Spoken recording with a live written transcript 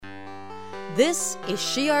This is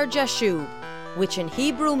Shear Jashub, which in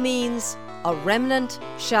Hebrew means, a remnant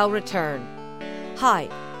shall return. Hi,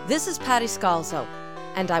 this is Patty Scalzo,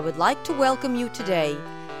 and I would like to welcome you today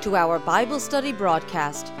to our Bible study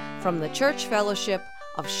broadcast from the Church Fellowship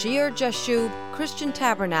of Shear Jashub Christian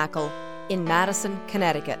Tabernacle in Madison,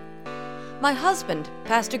 Connecticut. My husband,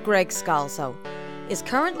 Pastor Greg Scalzo, is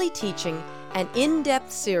currently teaching an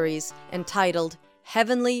in-depth series entitled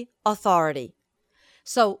Heavenly Authority.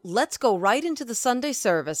 So let's go right into the Sunday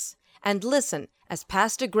service and listen as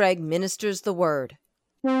Pastor Greg ministers the Word.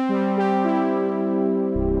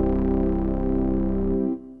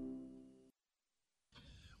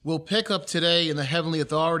 We'll pick up today in the Heavenly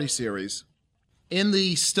Authority series in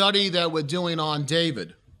the study that we're doing on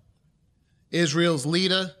David, Israel's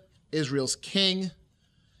leader, Israel's king,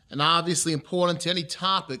 and obviously important to any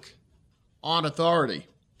topic on authority.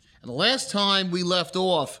 And the last time we left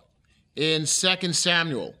off in 2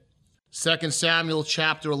 Samuel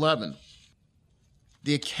chapter 11,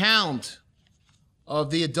 the account of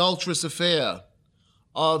the adulterous affair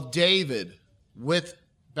of David with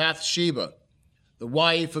Bathsheba, the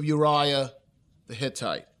wife of Uriah the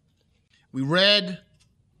Hittite. We read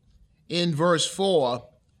in verse 4,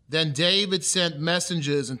 "Then David sent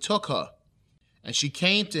messengers and took her, and she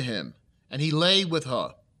came to him, and he lay with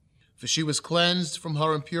her, for she was cleansed from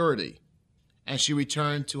her impurity, and she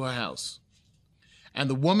returned to her house. And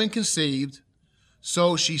the woman conceived,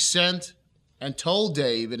 so she sent and told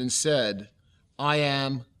David and said, I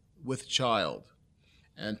am with child."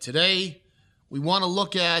 And today we want to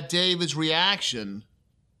look at David's reaction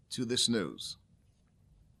to this news.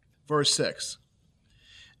 Verse 6,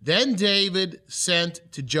 "Then David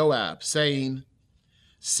sent to Joab, saying,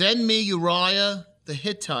 Send me Uriah the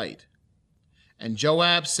Hittite. And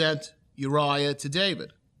Joab sent Uriah to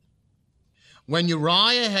David. When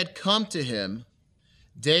Uriah had come to him,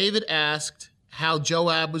 David asked how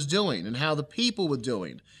Joab was doing and how the people were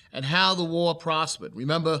doing and how the war prospered."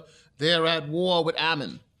 Remember, they're at war with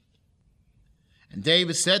Ammon. "And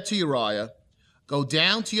David said to Uriah, Go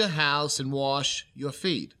down to your house and wash your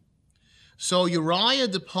feet. So Uriah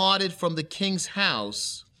departed from the king's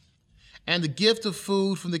house, and the gift of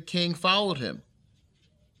food from the king followed him.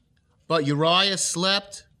 But Uriah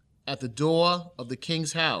slept at the door of the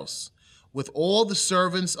king's house with all the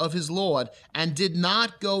servants of his lord, and did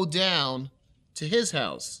not go down to his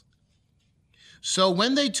house. So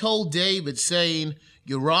when they told David, saying,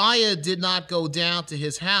 Uriah did not go down to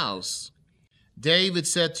his house, David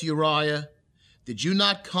said to Uriah, Did you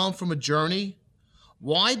not come from a journey?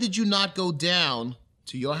 Why did you not go down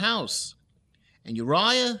to your house? And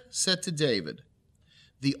Uriah said to David,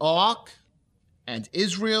 The ark and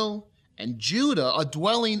Israel and Judah are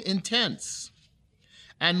dwelling in tents,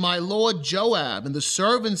 and my lord Joab and the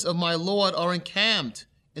servants of my lord are encamped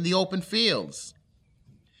in the open fields.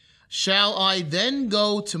 Shall I then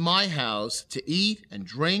go to my house to eat and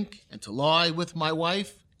drink and to lie with my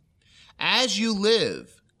wife? As you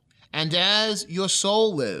live, and as your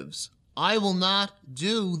soul lives, I will not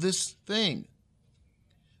do this thing."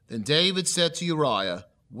 Then David said to Uriah,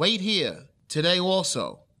 Wait here today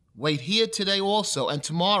also, and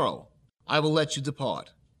tomorrow I will let you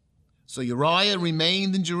depart." So Uriah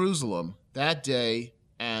remained in Jerusalem that day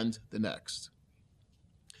and the next.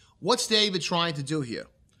 What's David trying to do here?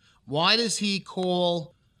 Why does he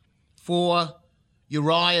call for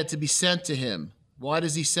Uriah to be sent to him? Why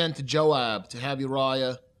does he send to Joab to have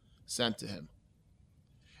Uriah sent to him?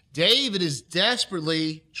 David is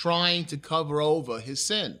desperately trying to cover over his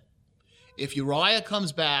sin. If Uriah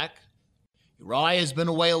comes back, Uriah has been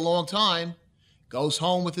away a long time, goes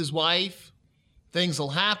home with his wife, things will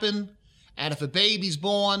happen, and if a baby's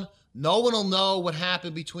born, no one will know what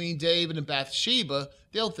happened between David and Bathsheba.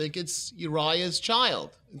 They'll think it's Uriah's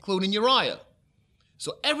child, including Uriah.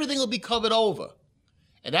 So everything will be covered over,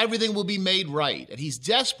 and everything will be made right, and he's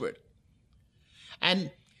desperate.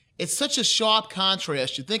 And it's such a sharp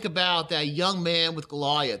contrast. You think about that young man with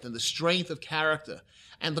Goliath and the strength of character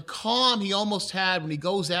and the calm he almost had when he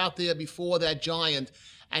goes out there before that giant,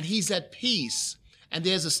 and he's at peace. And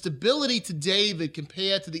there's a stability to David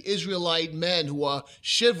compared to the Israelite men who are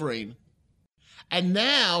shivering. And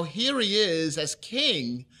now here he is as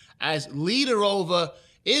king, as leader over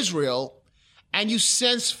Israel, and you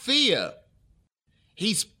sense fear.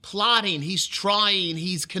 He's plotting, he's trying,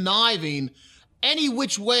 he's conniving any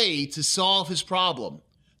which way to solve his problem,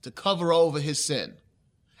 to cover over his sin.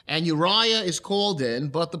 And Uriah is called in,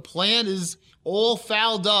 but the plan is all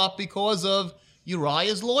fouled up because of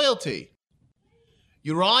Uriah's loyalty.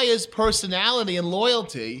 Uriah's personality and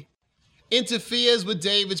loyalty interferes with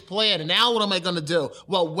David's plan. And now what am I going to do?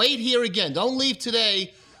 Well, wait here again. Don't leave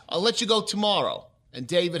today. I'll let you go tomorrow. And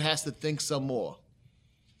David has to think some more.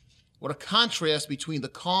 What a contrast between the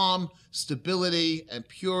calm, stability, and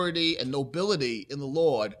purity and nobility in the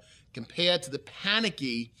Lord compared to the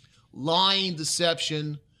panicky, lying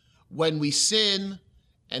deception when we sin,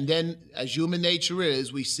 and then, as human nature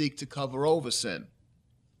is, we seek to cover over sin.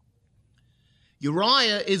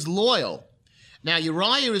 Uriah is loyal. Now,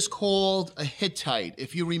 Uriah is called a Hittite.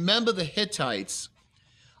 If you remember the Hittites,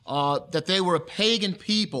 that they were a pagan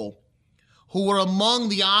people who were among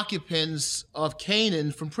the occupants of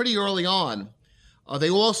Canaan from pretty early on. They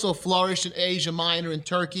also flourished in Asia Minor, in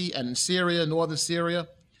Turkey, and in Syria, northern Syria.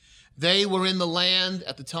 They were in the land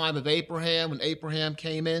at the time of Abraham, when Abraham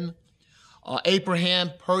came in.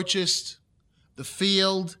 Abraham purchased the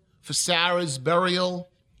field for Sarah's burial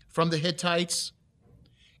from the Hittites.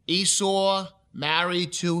 Esau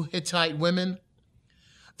married 2 Hittite women.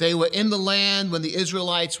 They were in the land when the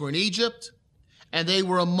Israelites were in Egypt, and they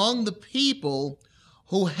were among the people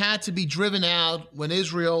who had to be driven out when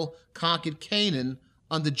Israel conquered Canaan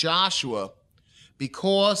under Joshua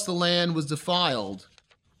because the land was defiled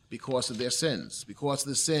because of their sins, because of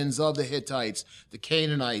the sins of the Hittites, the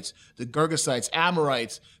Canaanites, the Girgashites,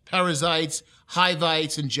 Amorites, Perizzites,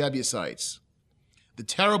 Hivites, and Jebusites. The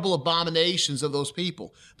terrible abominations of those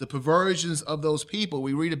people, the perversions of those people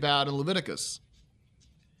we read about in Leviticus.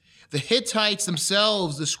 The Hittites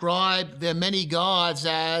themselves described their many gods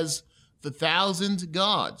as the 1,000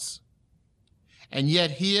 gods. And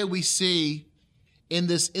yet here we see in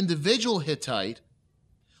this individual Hittite,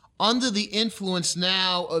 under the influence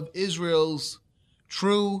now of Israel's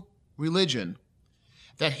true religion,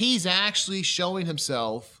 that he's actually showing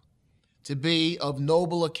himself to be of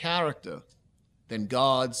nobler character than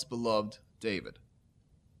God's beloved David.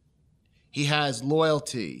 He has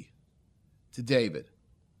loyalty to David.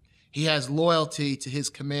 He has loyalty to his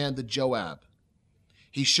commander Joab.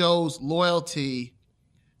 He shows loyalty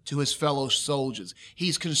to his fellow soldiers.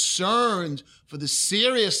 He's concerned for the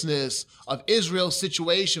seriousness of Israel's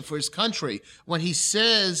situation for his country when he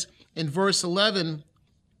says in verse 11,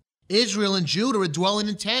 Israel and Judah are dwelling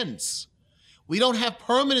in tents. We don't have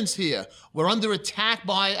permanence here. We're under attack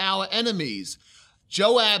by our enemies.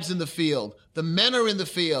 Joab's in the field. The men are in the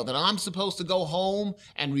field. And I'm supposed to go home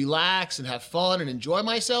and relax and have fun and enjoy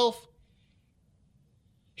myself?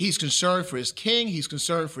 He's concerned for his king. He's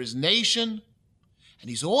concerned for his nation. And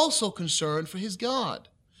he's also concerned for his God.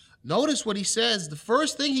 Notice what he says. The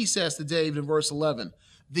first thing he says to David in verse 11,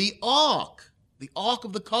 the ark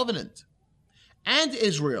of the covenant, and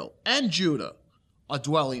Israel and Judah are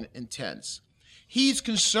dwelling in tents. He's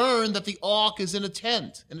concerned that the ark is in a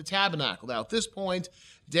tent, in a tabernacle. Now, at this point,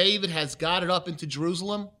 David has got it up into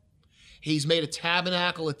Jerusalem. He's made a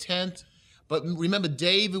tabernacle, a tent. But remember,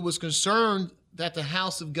 David was concerned that the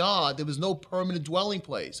house of God, there was no permanent dwelling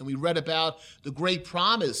place. And we read about the great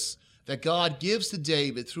promise that God gives to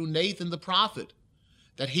David through Nathan the prophet,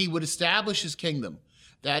 that he would establish his kingdom,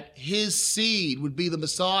 that his seed would be the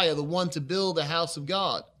Messiah, the one to build the house of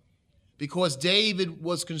God, because David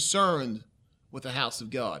was concerned with the house of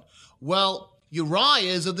God. Well,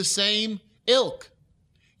 Uriah is of the same ilk.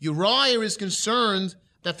 Uriah is concerned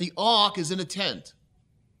that the ark is in a tent.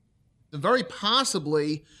 And very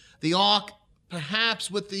possibly, the ark, perhaps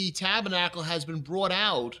with the tabernacle, has been brought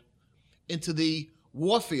out into the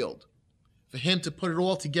warfield for him to put it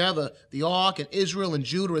all together. The ark and Israel and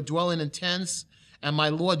Judah are dwelling in tents, and my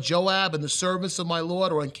lord Joab and the servants of my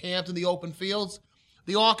lord are encamped in the open fields.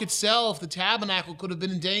 The ark itself, the tabernacle, could have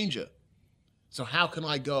been in danger. So how can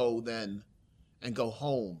I go then and go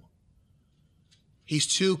home? He's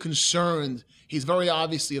too concerned. He's very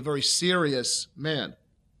obviously a very serious man.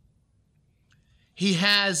 He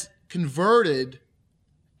has converted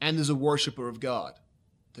and is a worshiper of God,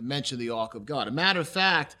 to mention the ark of God. As a matter of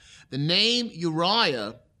fact, the name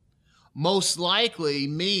Uriah most likely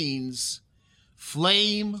means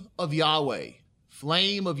flame of Yahweh,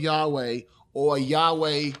 or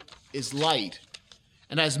Yahweh is light.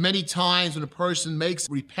 And as many times when a person makes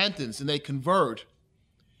repentance and they convert,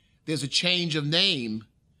 there's a change of name,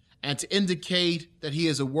 and to indicate that he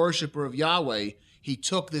is a worshiper of Yahweh, he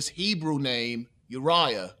took this Hebrew name,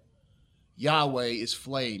 Uriah. Yahweh is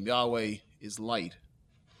flame, Yahweh is light.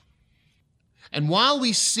 And while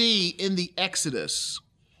we see in the Exodus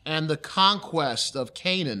and the conquest of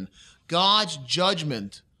Canaan, God's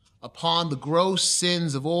judgment upon the gross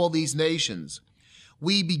sins of all these nations,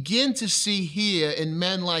 we begin to see here in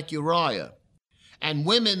men like Uriah and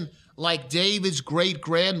women like David's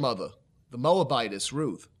great-grandmother, the Moabitess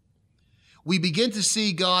Ruth. We begin to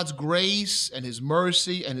see God's grace and his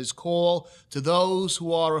mercy and his call to those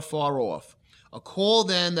who are afar off. A call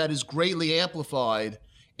then that is greatly amplified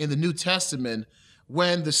in the New Testament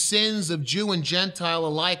when the sins of Jew and Gentile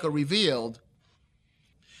alike are revealed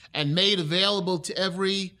and made available to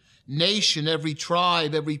every nation, every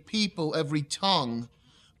tribe, every people, every tongue,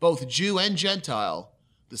 both Jew and Gentile,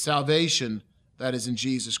 the salvation that is in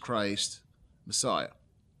Jesus Christ, Messiah.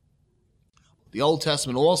 The Old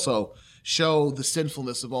Testament also showed the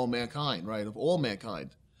sinfulness of all mankind, right? Of all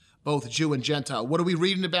mankind, both Jew and Gentile. What are we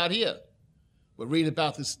reading about here? We're reading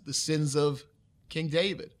about the sins of King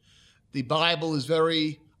David. The Bible is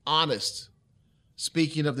very honest,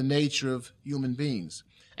 speaking of the nature of human beings.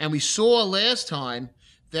 And we saw last time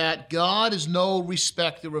that God is no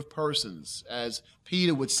respecter of persons, as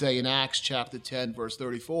Peter would say in Acts chapter 10, verse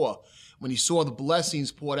 34, when he saw the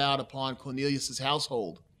blessings poured out upon Cornelius'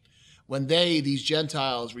 household, when these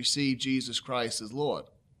Gentiles, received Jesus Christ as Lord.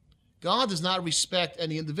 God does not respect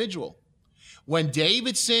any individual. When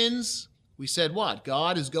David sins, we said what?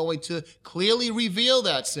 God is going to clearly reveal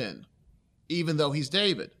that sin, even though he's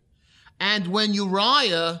David. And when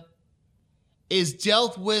Uriah is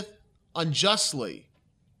dealt with unjustly,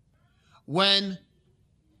 when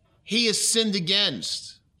he is sinned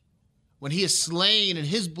against, when he is slain and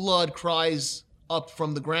his blood cries up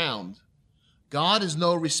from the ground, God is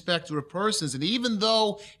no respecter of persons. And even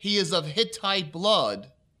though he is of Hittite blood,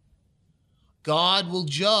 God will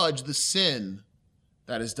judge the sin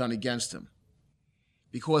that is done against him,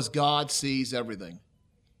 because God sees everything.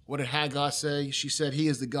 What did Hagar say? She said, he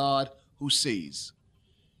is the God who sees.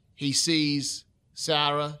 He sees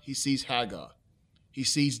Sarah, he sees Hagar. He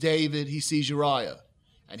sees David, he sees Uriah.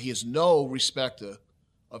 And he is no respecter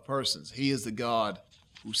of persons. He is the God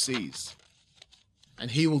who sees.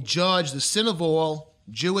 And he will judge the sin of all,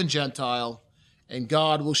 Jew and Gentile, and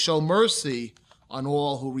God will show mercy on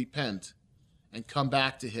all who repent and come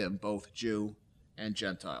back to him, both Jew and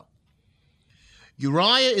Gentile.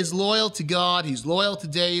 Uriah is loyal to God, he's loyal to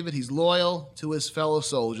David, he's loyal to his fellow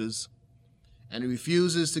soldiers, and he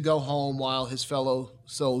refuses to go home while his fellow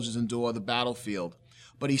soldiers endure the battlefield.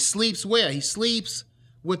 But he sleeps where? He sleeps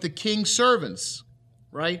with the king's servants,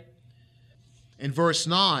 right? In verse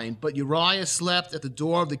 9, but Uriah slept at the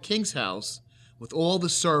door of the king's house with all the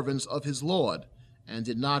servants of his Lord, and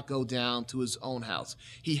did not go down to his own house.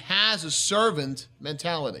 He has a servant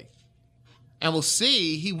mentality. And we'll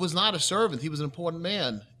see he was not a servant. He was an important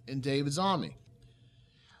man in David's army.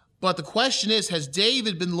 But the question is, has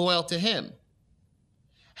David been loyal to him?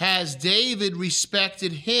 Has David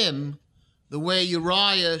respected him the way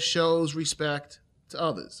Uriah shows respect to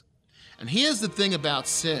others? And here's the thing about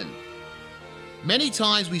sin. Many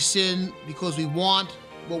times we sin because we want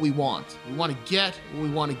what we want. We want to get what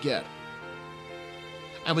we want to get.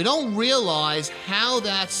 And we don't realize how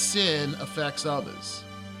that sin affects others.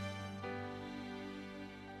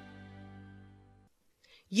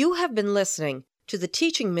 You have been listening to the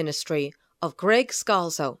teaching ministry of Greg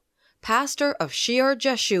Scalzo, pastor of Shear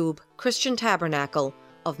Jashub Christian Tabernacle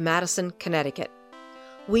of Madison, Connecticut.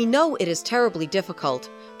 We know it is terribly difficult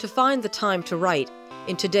to find the time to write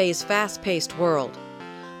in today's fast-paced world.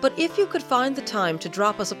 But if you could find the time to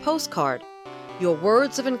drop us a postcard, your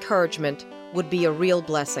words of encouragement would be a real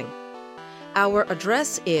blessing. Our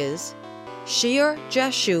address is Shear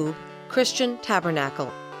Jashub Christian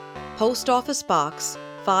Tabernacle, Post Office Box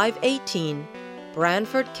 518,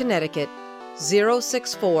 Branford, Connecticut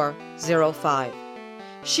 06405.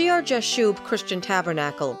 Shear Jashub Christian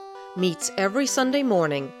Tabernacle meets every Sunday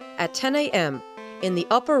morning at 10 a.m. in the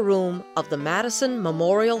upper room of the Madison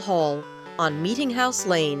Memorial Hall on Meeting House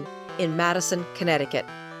Lane in Madison, Connecticut.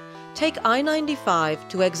 Take I-95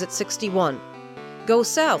 to exit 61. Go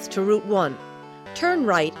south to Route 1. Turn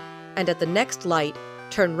right, and at the next light,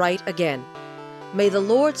 turn right again. May the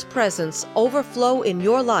Lord's presence overflow in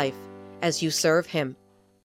your life as you serve Him.